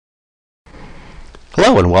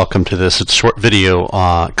Hello and welcome to this short video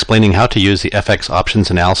explaining how to use the FX Options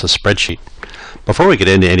Analysis spreadsheet. Before we get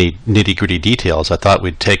into any nitty-gritty details, I thought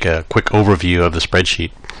we'd take a quick overview of the spreadsheet.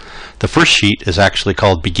 The first sheet is actually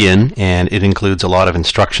called Begin, and it includes a lot of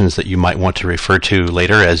instructions that you might want to refer to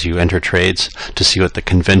later as you enter trades to see what the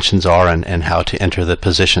conventions are and how to enter the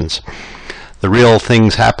positions. The real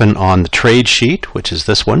things happen on the trade sheet, which is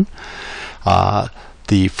this one.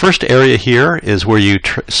 The first area here is where you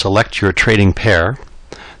select your trading pair.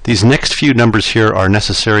 These next few numbers here are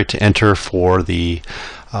necessary to enter for the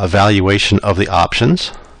valuation of the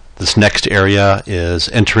options. This next area is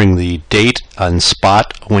entering the date and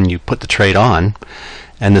spot when you put the trade on.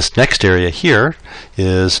 And this next area here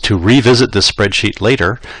is to revisit the spreadsheet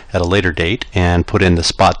later at a later date and put in the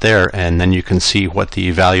spot there, and then you can see what the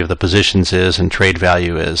value of the positions is and trade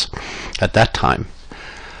value is at that time.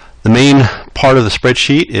 The main part of the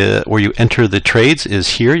spreadsheet where you enter the trades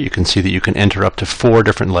is here. You can see that you can enter up to 4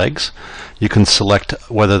 different legs. You can select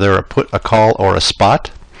whether they're a put, a call, or a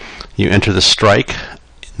spot. You enter the strike,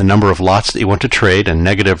 the number of lots that you want to trade, and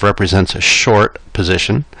negative represents a short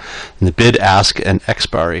position, and the bid, ask, and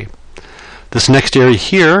expiry. This next area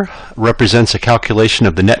here represents a calculation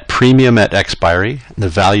of the net premium at expiry, the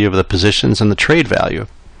value of the positions, and the trade value.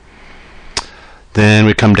 Then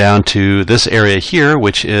we come down to this area here,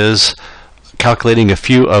 which is calculating a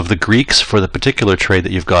few of the Greeks for the particular trade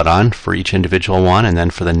that you've got on for each individual one, and then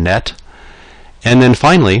for the net. And then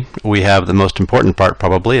finally, we have the most important part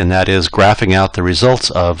probably, and that is graphing out the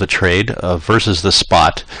results of the trade versus the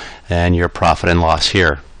spot and your profit and loss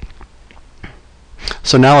here.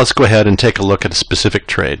 So now let's go ahead and take a look at a specific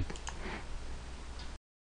trade.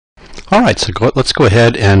 Alright, so let's go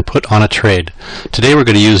ahead and put on a trade. Today we're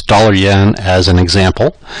going to use dollar-yen as an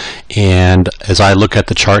example, and as I look at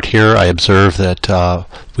the chart here, I observe that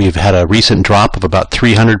we've had a recent drop of about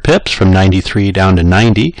 300 pips from 93 down to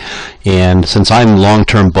 90, and since I'm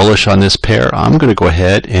long-term bullish on this pair, I'm going to go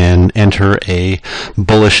ahead and enter a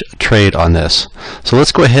bullish trade on this. So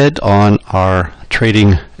let's go ahead on our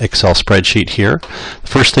trading Excel spreadsheet here. The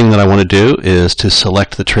first thing that I want to do is to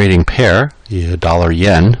select the trading pair,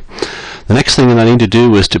 dollar-yen. The next thing that I need to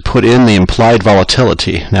do is to put in the implied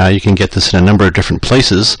volatility. Now you can get this in a number of different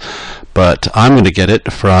places, but I'm going to get it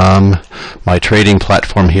from my trading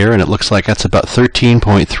platform here, and it looks like that's about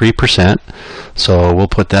 13.3%. So we'll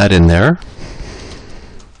put that in there.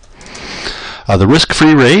 The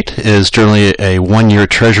risk-free rate is generally a 1-year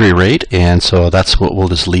treasury rate, and so that's what we'll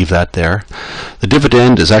just leave that there. The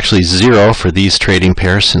dividend is actually 0 for these trading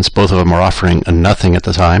pairs since both of them are offering nothing at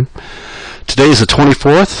the time. Today is the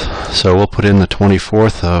 24th, so we'll put in the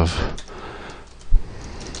 24th of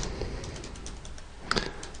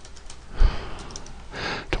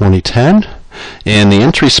 $2010, and the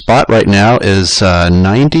entry spot right now is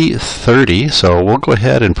 90.30, so we'll go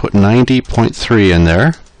ahead and put 90.3 in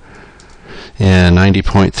there and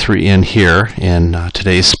 90.3 in here in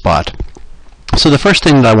today's spot. So the first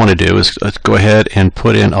thing that I want to do is go ahead and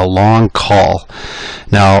put in a long call.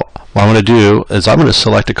 Now what I'm going to do is I'm going to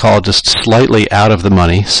select a call just slightly out of the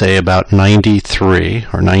money, say about 93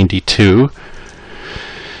 or 92,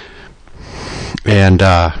 and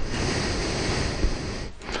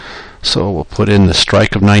so we'll put in the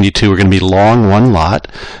strike of 92. We're going to be long one lot.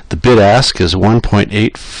 The bid ask is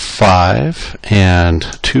 1.85 and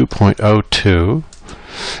 2.02,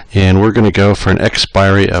 and we're going to go for an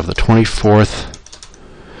expiry of the 24th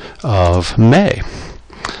of May.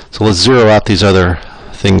 So let's zero out these other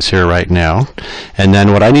things here right now, and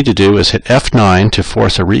then what I need to do is hit F9 to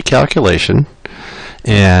force a recalculation,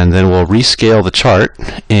 and then we'll rescale the chart,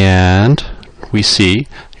 and we see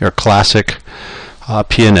your classic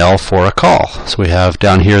P&L for a call. So we have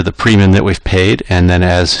down here the premium that we've paid, and then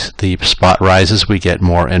as the spot rises we get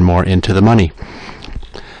more and more into the money.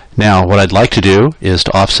 Now what I'd like to do is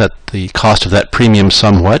to offset the cost of that premium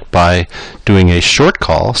somewhat by doing a short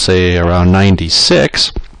call, say around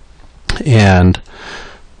 96, and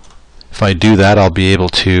if I do that, I'll be able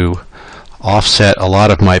to offset a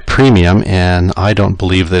lot of my premium, and I don't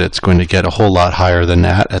believe that it's going to get a whole lot higher than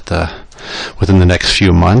that within the next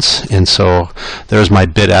few months. And so there's my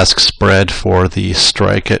bid-ask spread for the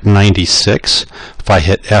strike at 96. If I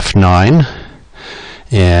hit F9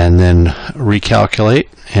 and then recalculate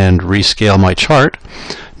and rescale my chart,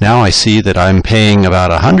 Now I see that I'm paying about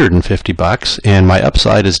 $150 and my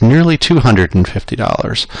upside is nearly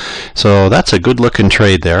 $250. So that's a good looking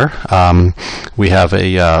trade there. We have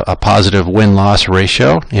a positive win-loss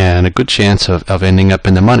ratio and a good chance of ending up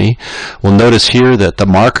in the money. We'll notice here that the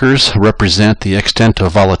markers represent the extent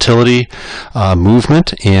of volatility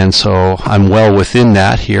movement, and so I'm well within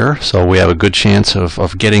that here, so we have a good chance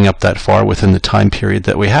of getting up that far within the time period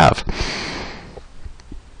that we have.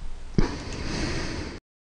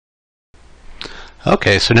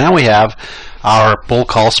 Okay, so now we have our bull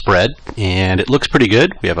call spread, and it looks pretty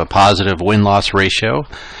good. We have a positive win-loss ratio,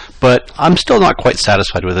 but I'm still not quite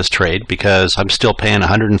satisfied with this trade because I'm still paying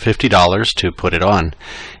 $150 to put it on.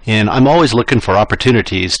 And I'm always looking for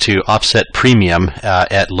opportunities to offset premium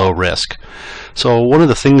at low risk. So one of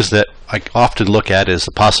the things that I often look at is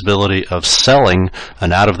the possibility of selling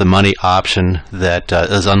an out-of-the-money option that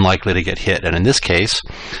is unlikely to get hit. And in this case,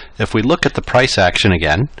 if we look at the price action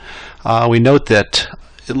again, we note that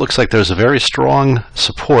it looks like there's a very strong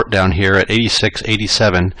support down here at 86,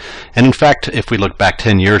 87, and in fact if we look back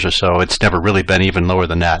 10 years or so, it's never really been even lower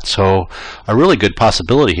than that. So a really good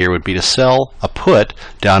possibility here would be to sell a put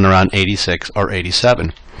down around 86 or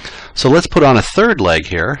 87. So let's put on a third leg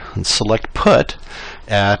here and select put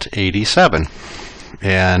at 87,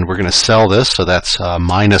 and we're going to sell this, so that's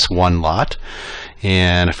minus one lot.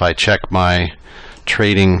 And if I check my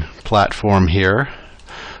trading platform here,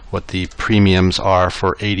 what the premiums are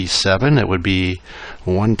for 87, it would be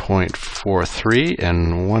 1.43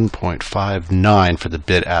 and 1.59 for the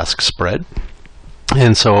bid-ask spread.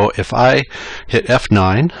 And so if I hit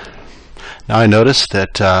F9, now I notice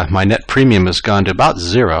that my net premium has gone to about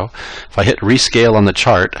 0. If I hit rescale on the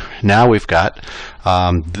chart, now we've got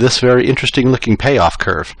this very interesting looking payoff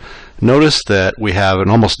curve. Notice that we have an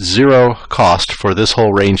almost 0 cost for this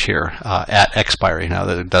whole range here at expiry. Now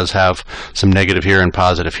that it does have some negative here and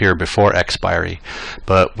positive here before expiry,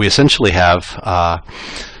 but we essentially have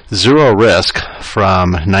 0 risk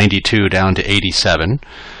from 92 down to 87.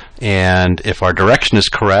 And if our direction is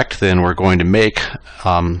correct, then we're going to make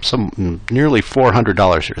some nearly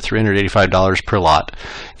 $400 here, $385 per lot.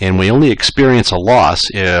 And we only experience a loss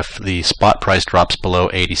if the spot price drops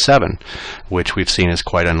below 87, which we've seen is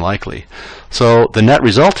quite unlikely. So the net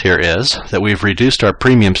result here is that we've reduced our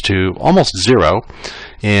premiums to almost 0,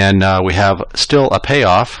 and we have still a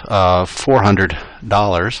payoff of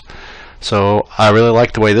 $400. So I really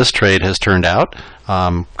like the way this trade has turned out.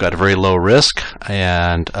 Got a very low risk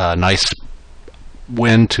and a nice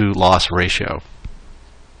win to loss ratio.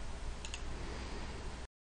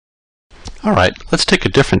 Alright, let's take a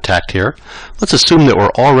different tact here. Let's assume that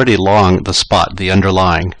we're already long the spot, the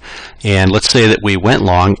underlying. And let's say that we went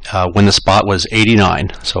long when the spot was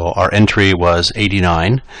 89. So our entry was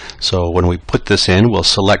 89. So when we put this in, we'll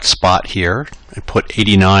select spot here and put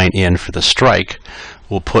 89 in for the strike.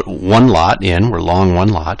 We'll put one lot in. We're long one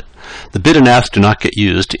lot. The bid and ask do not get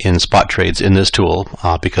used in spot trades in this tool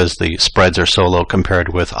because the spreads are so low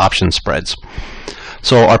compared with option spreads.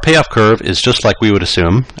 So our payoff curve is just like we would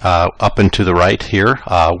assume, up and to the right here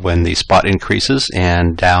when the spot increases,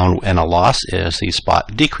 and down and a loss as the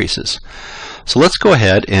spot decreases. So let's go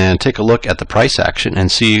ahead and take a look at the price action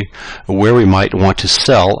and see where we might want to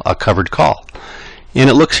sell a covered call. And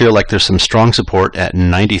it looks here like there's some strong support at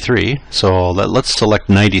 93, so let's select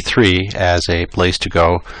 93 as a place to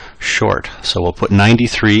go short. So we'll put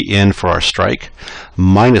 93 in for our strike,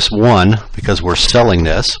 minus 1 because we're selling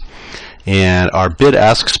this, and our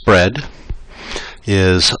bid-ask spread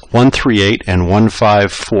is 138 and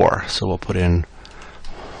 154. So we'll put in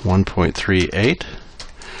 1.38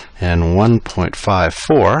 and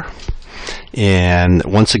 1.54. And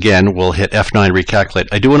once again, we'll hit F9 recalculate.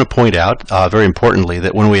 I do want to point out, very importantly,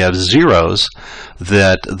 that when we have zeros,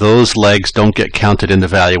 that those legs don't get counted in the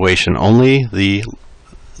valuation. Only the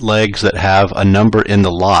legs that have a number in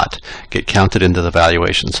the lot get counted into the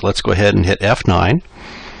valuation. So let's go ahead and hit F9,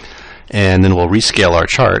 and then we'll rescale our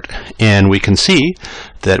chart, and we can see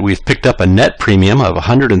that we've picked up a net premium of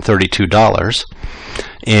 $132.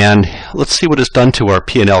 And let's see what it's done to our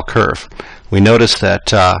P&L curve. We notice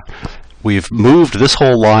that we've moved this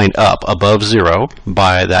whole line up above 0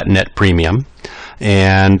 by that net premium,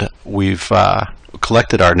 and we've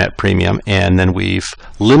collected our net premium, and then we've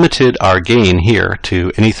limited our gain here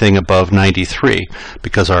to anything above 93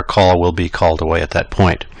 because our call will be called away at that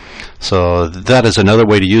point. So that is another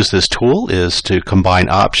way to use this tool, is to combine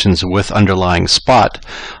options with underlying spot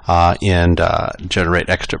and generate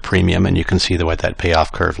extra premium, and you can see the way that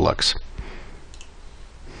payoff curve looks.